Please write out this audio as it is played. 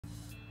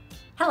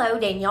Hello,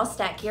 Danielle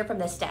Stack here from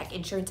the Stack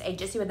Insurance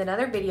Agency with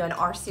another video in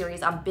our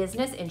series on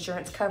business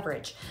insurance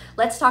coverage.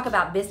 Let's talk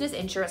about business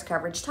insurance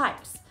coverage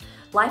types.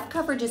 Life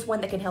coverage is one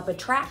that can help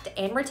attract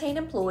and retain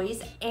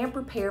employees and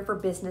prepare for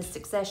business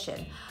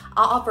succession.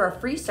 I'll offer a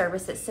free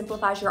service that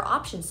simplifies your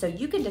options so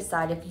you can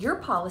decide if your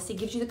policy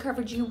gives you the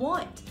coverage you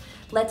want.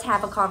 Let's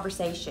have a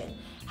conversation.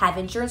 Have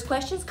insurance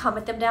questions?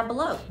 Comment them down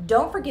below.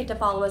 Don't forget to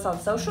follow us on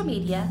social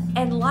media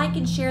and like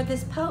and share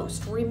this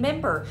post.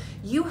 Remember,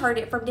 you heard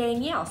it from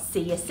Danielle.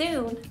 See you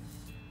soon.